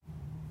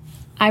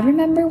I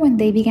remember when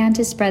they began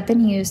to spread the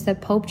news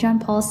that Pope John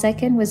Paul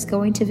II was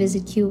going to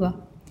visit Cuba.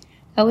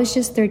 I was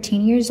just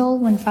 13 years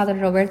old when Father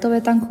Roberto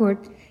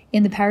Betancourt,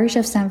 in the parish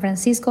of San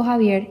Francisco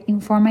Javier,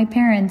 informed my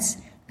parents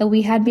that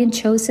we had been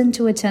chosen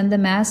to attend the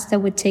Mass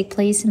that would take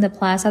place in the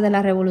Plaza de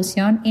la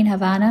Revolucion in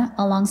Havana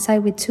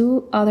alongside with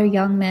 2 other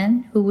young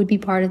men who would be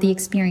part of the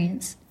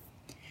experience.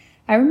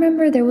 I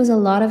remember there was a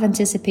lot of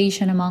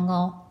anticipation among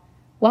all.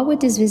 What would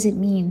this visit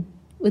mean?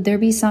 Would there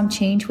be some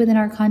change within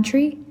our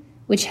country,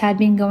 which had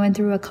been going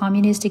through a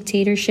communist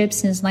dictatorship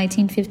since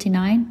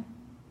 1959?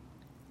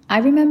 I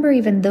remember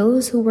even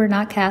those who were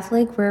not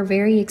Catholic were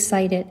very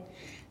excited,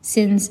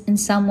 since in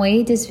some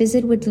way this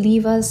visit would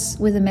leave us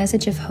with a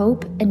message of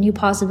hope and new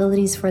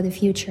possibilities for the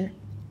future.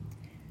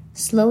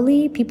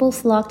 Slowly, people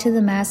flocked to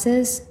the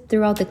Masses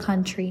throughout the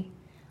country,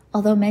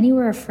 although many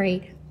were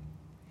afraid.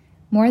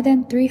 More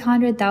than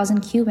 300,000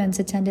 Cubans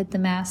attended the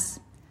Mass.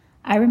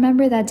 I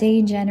remember that day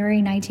in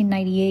January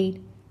 1998.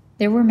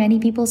 There were many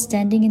people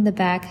standing in the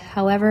back.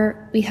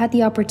 However, we had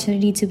the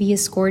opportunity to be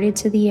escorted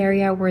to the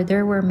area where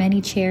there were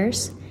many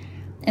chairs,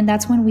 and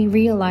that's when we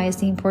realized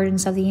the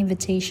importance of the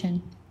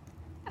invitation.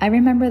 I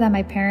remember that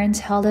my parents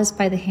held us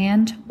by the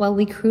hand while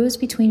we cruised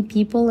between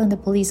people and the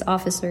police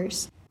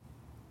officers.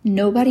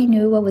 Nobody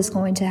knew what was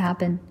going to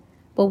happen,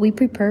 but we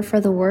prepared for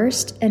the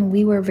worst and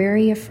we were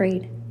very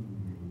afraid.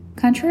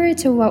 Contrary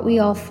to what we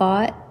all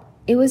thought,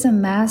 it was a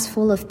Mass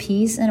full of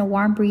peace and a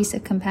warm breeze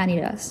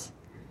accompanied us.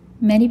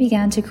 Many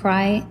began to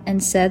cry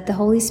and said the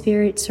Holy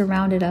Spirit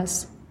surrounded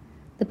us.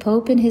 The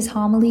Pope in his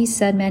homily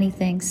said many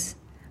things,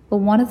 but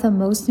one of the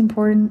most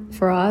important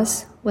for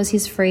us was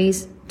his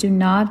phrase, "Do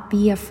not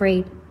be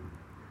afraid."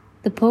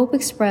 The Pope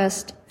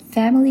expressed,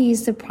 family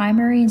is the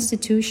primary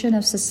institution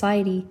of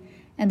society,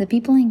 and the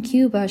people in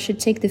Cuba should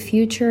take the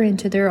future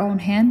into their own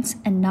hands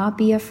and not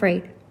be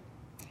afraid.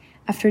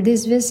 After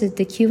this visit,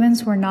 the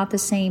Cubans were not the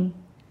same,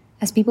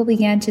 as people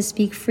began to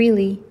speak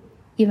freely,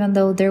 even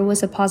though there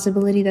was a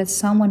possibility that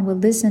someone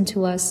would listen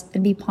to us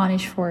and be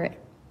punished for it.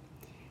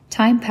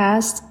 Time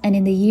passed, and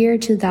in the year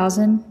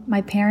 2000,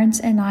 my parents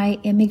and I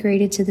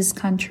immigrated to this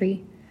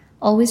country,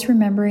 always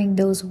remembering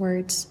those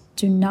words,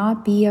 "Do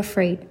not be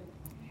afraid."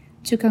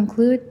 To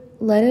conclude,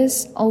 let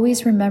us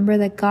always remember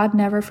that God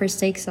never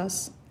forsakes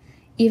us.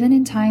 Even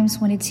in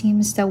times when it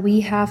seems that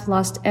we have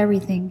lost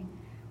everything,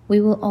 we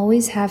will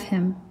always have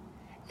Him,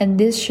 and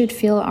this should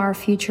fill our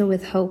future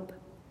with hope.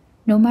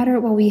 No matter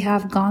what we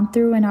have gone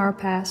through in our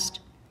past,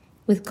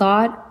 with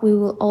God, we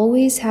will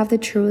always have the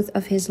truth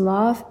of His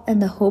love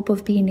and the hope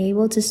of being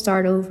able to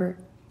start over,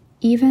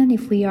 even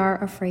if we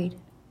are afraid.